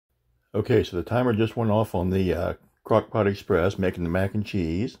Okay, so the timer just went off on the Crockpot Express making the mac and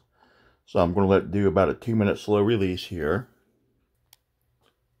cheese. So I'm going to let it do about a 2-minute slow release here.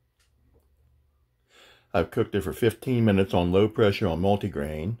 I've cooked it for 15 minutes on low pressure on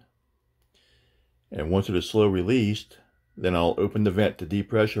multigrain. And once it is slow released, then I'll open the vent to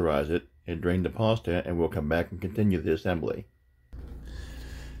depressurize it and drain the pasta, and we'll come back and continue the assembly.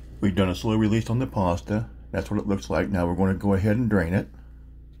 We've done a slow release on the pasta. That's what it looks like. Now we're going to go ahead and drain it.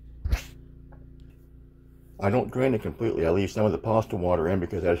 I don't drain it completely. I leave some of the pasta water in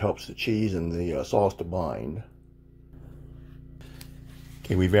because that helps the cheese and the sauce to bind.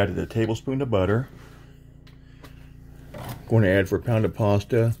 Okay, we've added a tablespoon of butter. I'm going to add for a pound of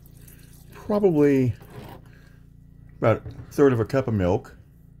pasta, probably about 1/3 of a cup of milk.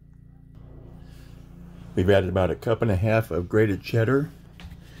 We've added about 1.5 cups of grated cheddar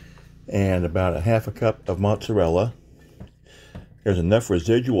and about 1/2 cup of mozzarella. There's enough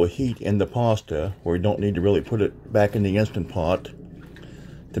residual heat in the pasta where you don't need to really put it back in the Instant Pot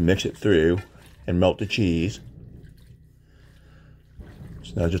to mix it through and melt the cheese.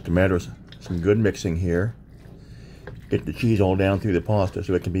 So now it's just a matter of some good mixing here. Get the cheese all down through the pasta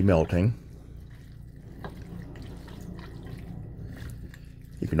so it can be melting.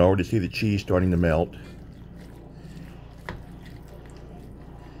 You can already see the cheese starting to melt.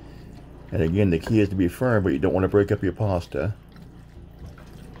 And again, the key is to be firm, but you don't want to break up your pasta.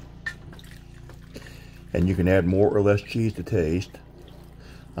 And you can add more or less cheese to taste.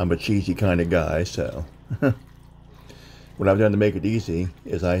 I'm a cheesy kind of guy, so. What I've done to make it easy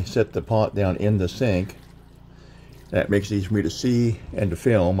is I set the pot down in the sink. That makes it easy for me to see and to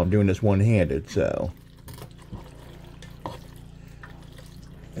film. I'm doing this one-handed, so.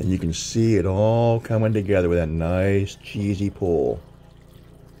 And you can see it all coming together with that nice cheesy pull.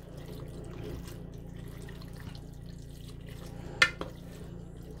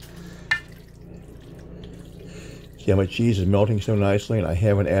 See how my cheese is melting so nicely, and I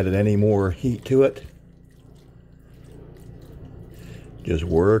haven't added any more heat to it. Just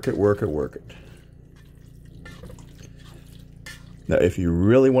work it, work it, work it. Now, if you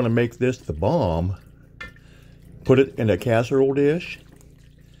really want to make this the bomb, put it in a casserole dish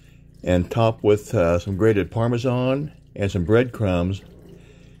and top with some grated Parmesan and some breadcrumbs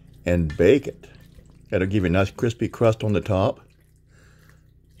and bake it. That'll give you a nice crispy crust on the top.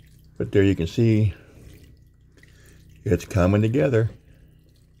 But there you can see it's coming together.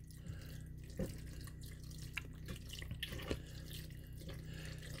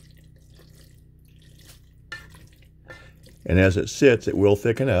 And as it sits, it will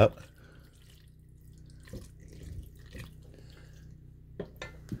thicken up.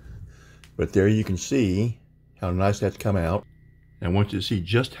 But there you can see how nice that's come out. And I want you to see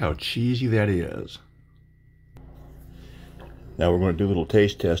just how cheesy that is. Now we're going to do a little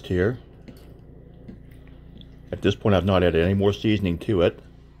taste test here. At this point, I've not added any more seasoning to it.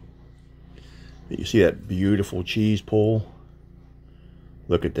 But you see that beautiful cheese pull?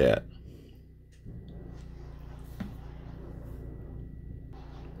 Look at that.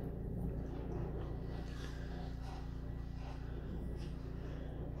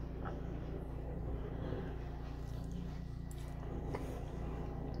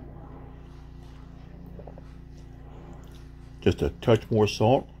 Just a touch more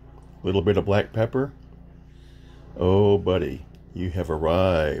salt, a little bit of black pepper. Oh, buddy, you have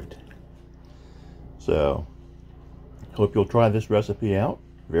arrived. So, hope you'll try this recipe out.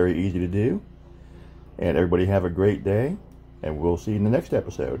 Very easy to do. And everybody have a great day. And we'll see you in the next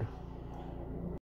episode.